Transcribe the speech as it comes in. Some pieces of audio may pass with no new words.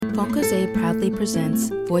Fonkoze proudly presents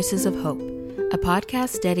Voices of Hope, a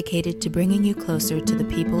podcast dedicated to bringing you closer to the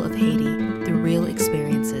people of Haiti through real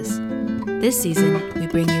experiences. This season, we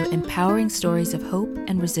bring you empowering stories of hope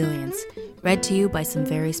and resilience, read to you by some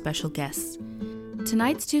very special guests.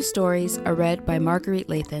 Tonight's two stories are read by Marguerite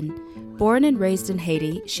Lathan. Born and raised in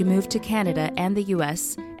Haiti, she moved to Canada and the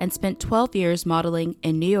U.S. and spent 12 years modeling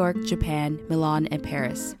in New York, Japan, Milan, and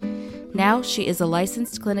Paris. Now she is a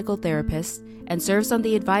licensed clinical therapist and serves on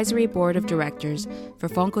the advisory board of directors for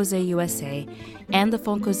Fonkoze USA and the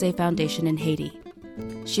Fonkoze Foundation in Haiti.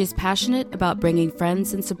 She is passionate about bringing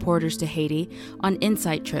friends and supporters to Haiti on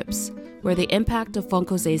insight trips, where the impact of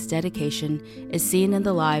Fonkoze's dedication is seen in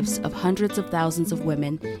the lives of hundreds of thousands of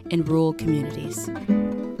women in rural communities.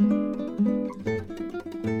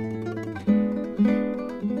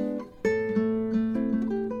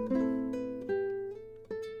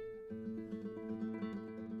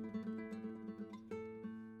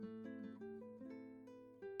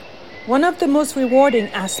 One of the most rewarding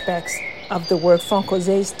aspects of the work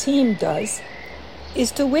Fonkoze's team does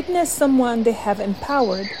is to witness someone they have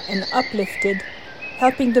empowered and uplifted,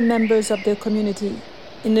 helping the members of their community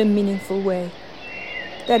in a meaningful way.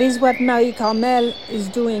 That is what Marie-Carmel is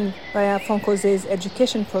doing via Fonkoze's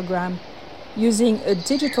education program, using a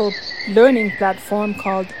digital learning platform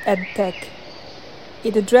called EdTech.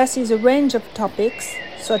 It addresses a range of topics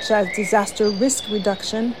such as disaster risk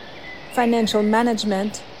reduction, financial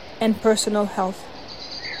management, and personal health.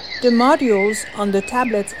 The modules on the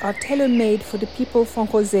tablets are tailor-made for the people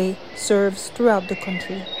Fonkoze serves throughout the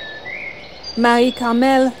country.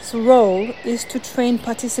 Marie-Carmel's role is to train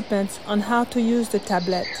participants on how to use the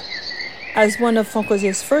tablet. As one of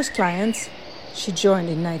Fonkoze's first clients, she joined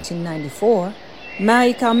in 1994,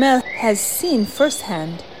 Marie-Carmel has seen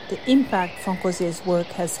firsthand the impact Fonkoze's work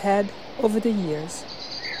has had over the years.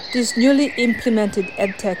 This newly implemented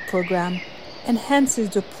EdTech program enhances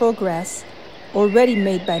the progress already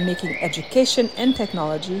made by making education and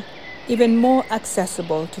technology even more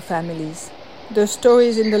accessible to families. The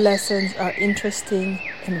stories in the lessons are interesting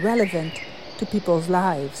and relevant to people's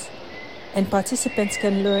lives, and participants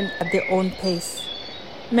can learn at their own pace.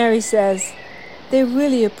 Mary says, "They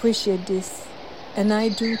really appreciate this, and I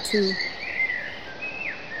do too."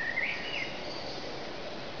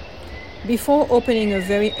 Before opening her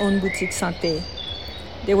very own boutique santé,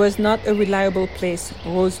 there was not a reliable place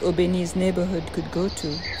Rose Aubigny's neighborhood could go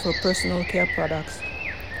to for personal care products,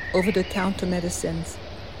 over-the-counter medicines,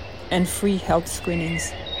 and free health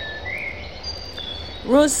screenings.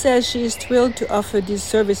 Rose says she is thrilled to offer these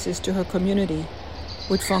services to her community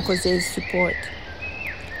with Fonkoze's support.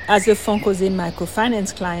 As a Fonkoze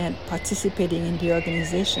microfinance client participating in the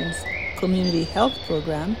organization's community health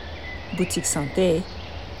program, Boutique Santé,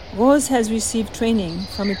 Rose has received training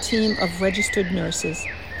from a team of registered nurses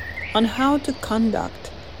on how to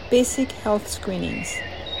conduct basic health screenings,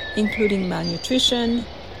 including malnutrition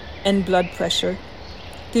and blood pressure,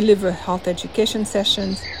 deliver health education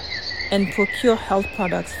sessions, and procure health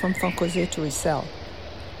products from Fonkoze to resell.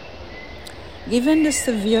 Given the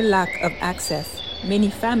severe lack of access many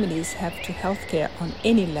families have to healthcare on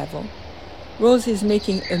any level, Rose is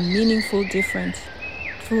making a meaningful difference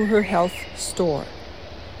through her health store.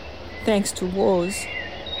 Thanks to Rose,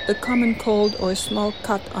 a common cold or a small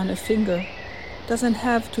cut on a finger doesn't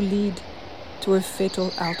have to lead to a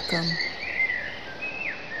fatal outcome.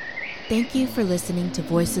 Thank you for listening to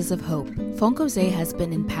Voices of Hope. Fonkoze has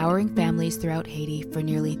been empowering families throughout Haiti for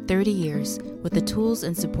nearly 30 years with the tools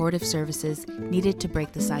and supportive services needed to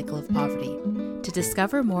break the cycle of poverty. To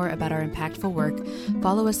discover more about our impactful work,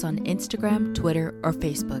 follow us on Instagram, Twitter, or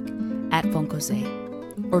Facebook at Fonkoze,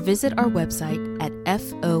 or visit our website at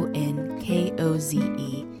fonkoze.org.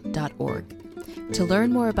 To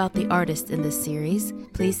learn more about the artists in this series,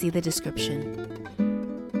 please see the description.